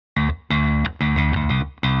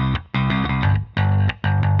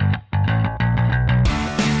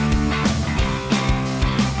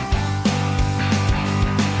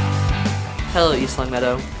Hello, East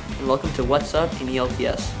Longmeadow, and welcome to What's Up in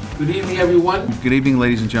ELCS. Good evening, everyone. Good evening,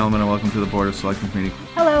 ladies and gentlemen, and welcome to the Board of Selectmen meeting.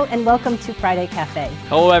 Hello, and welcome to Friday Cafe.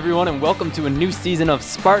 Hello, everyone, and welcome to a new season of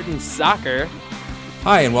Spartan Soccer.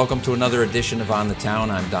 Hi, and welcome to another edition of On the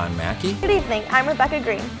Town. I'm Don Mackey. Good evening, I'm Rebecca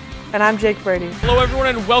Green. And I'm Jake Brady. Hello, everyone,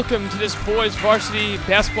 and welcome to this boys varsity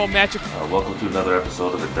basketball matchup. Welcome to another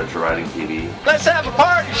episode of Adventure Riding TV. Let's have a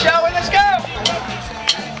party, shall we? Let's go!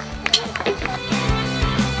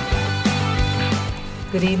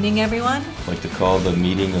 Good evening, everyone. I'd like to call the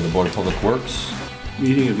meeting of the Board of Public Works.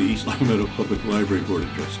 Meeting of the East Longmeadow Public Library Board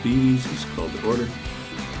of Trustees is called to order.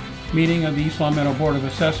 Meeting of the East Longmeadow Board of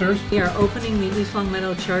Assessors. We are opening the East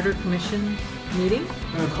Longmeadow Charter Commission meeting.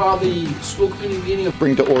 I'm going to call the school committee meeting.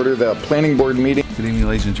 Bring to order the planning board meeting. Good evening,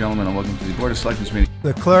 ladies and gentlemen, and welcome to the Board of Selectmen meeting.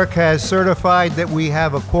 The clerk has certified that we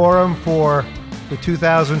have a quorum for the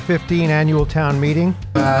 2015 annual town meeting.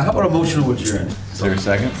 How about a motion to adjourn? Is there a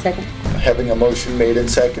second? Second. Having a motion made and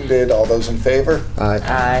seconded, all those in favor? Aye.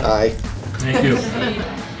 Aye. Thank you.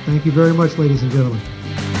 Thank you very much, ladies and gentlemen.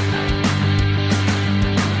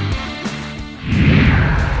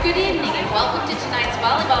 Good evening and welcome to tonight's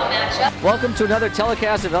volleyball matchup. Welcome to another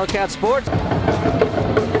telecast of ELCAT Sports.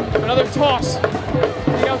 Another toss.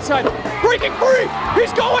 The outside. Breaking free!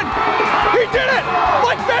 He's going! He did it!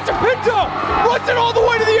 Mike Matapinto runs it all the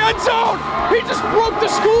way to the end zone! He just broke the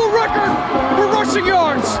school record for rushing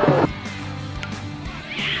yards!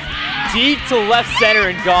 Deep to left center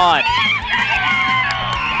and gone.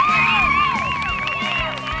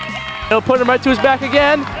 He'll put him right to his back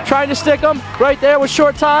again, trying to stick him right there with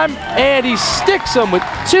short time, and he sticks him with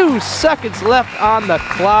 2 seconds left on the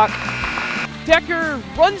clock. Decker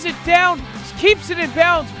runs it down, keeps it in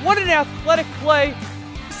bounds. What an athletic play.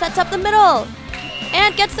 Sets up the middle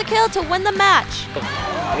and gets the kill to win the match. You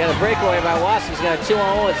got a breakaway by Waski's got a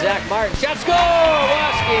 2-on-1 with Zach Martin. Shot score!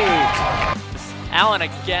 Waski! Allen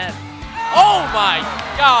again. Oh my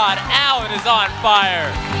God! Allen is on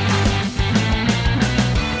fire.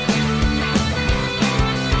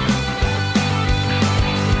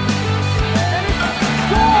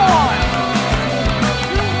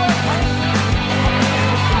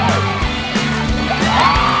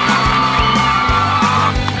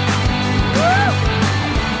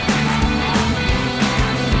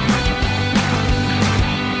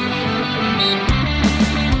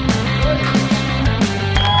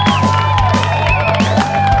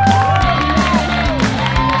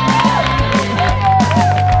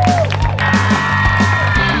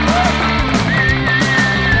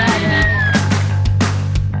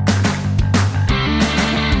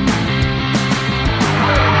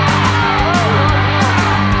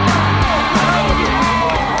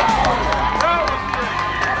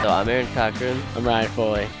 I'm Aaron Cochran. I'm Ryan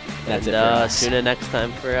Foley. That's it. Tune in next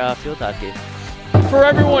time for field hockey. For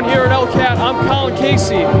everyone here at ELCAT, I'm Colin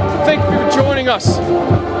Casey. Thank you for joining us,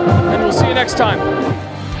 and we'll see you next time.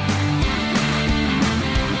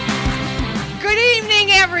 Good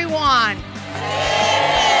evening, everyone.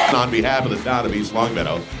 On behalf of the town of East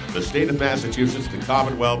Longmeadow, the state of Massachusetts, the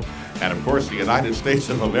Commonwealth, and of course the United States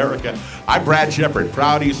of America, I'm Brad Shepard,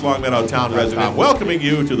 proud East Longmeadow town resident, welcoming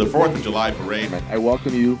you to the 4th of July parade. I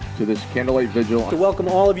welcome you to this candlelight vigil. To welcome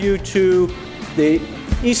all of you to the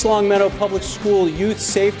East Longmeadow Public School Youth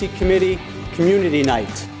Safety Committee Community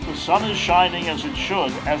Night. The sun is shining as it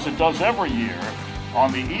should, as it does every year,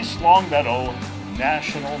 on the East Longmeadow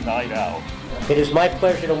National Night Out. It is my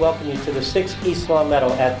pleasure to welcome you to the 6th East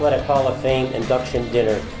Longmeadow Athletic Hall of Fame induction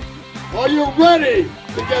dinner. Are you ready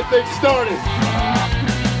to get things started?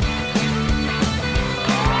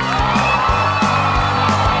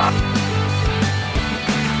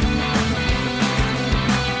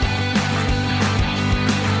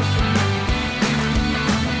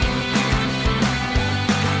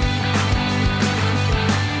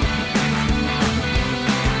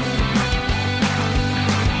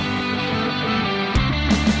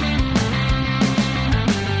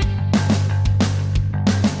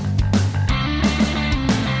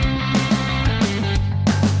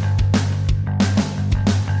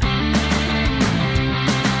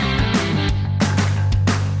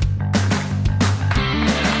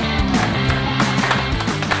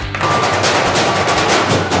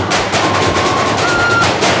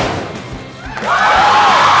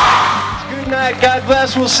 God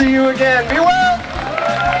bless. We'll see you again. Be well.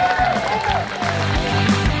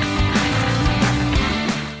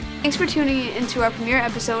 Thanks for tuning into our premiere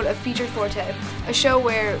episode of Featured Forte, a show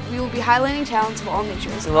where we will be highlighting talents of all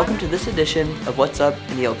natures. And welcome to this edition of What's Up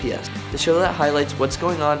in the LPS, the show that highlights what's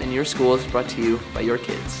going on in your schools, brought to you by your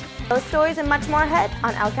kids. Those stories and much more ahead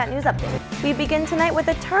on ELCAT News Update. We begin tonight with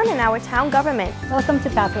a turn in our town government. Welcome to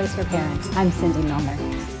Pathways for Parents. I'm Cindy Milner.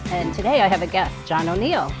 And today I have a guest, John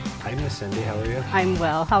O'Neill. Hi, Miss Cindy. How are you? I'm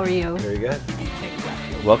well. How are you? Very good.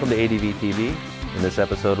 Welcome to ADV TV. In this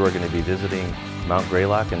episode, we're going to be visiting Mount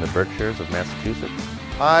Greylock in the Berkshires of Massachusetts.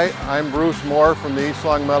 Hi, I'm Bruce Moore from the East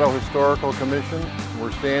Longmeadow Historical Commission.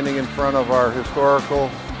 We're standing in front of our historical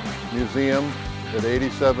museum at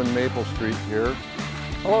 87 Maple Street here.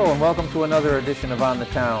 Hello and welcome to another edition of On the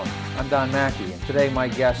Town. I'm Don Mackey, and today my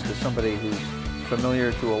guest is somebody who's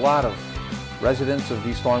familiar to a lot of residents of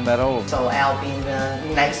East Longmeadow. So Al, being the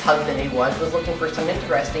nice husband he was looking for some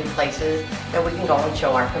interesting places that we can go and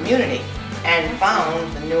show our community, and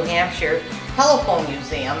found the New Hampshire Telephone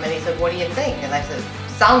Museum, and he said, what do you think? And I said,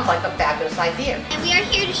 sounds like a fabulous idea. And we are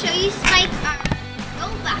here to show you Spike, our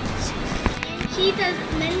robot. And he does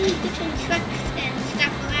many different tricks and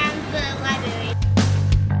stuff around the library.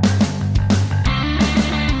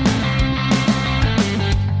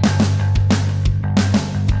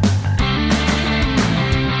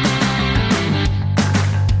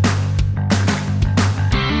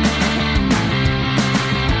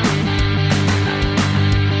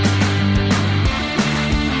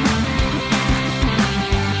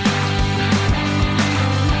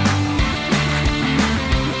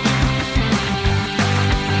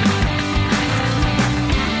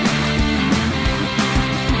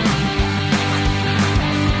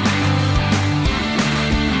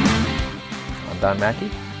 Don Mackey.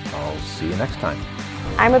 I'll see you next time.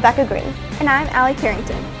 I'm Rebecca Green. And I'm Allie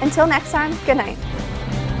Carrington. Until next time, good night.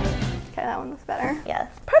 Okay, that one was better. Yeah.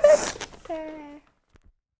 Perfect.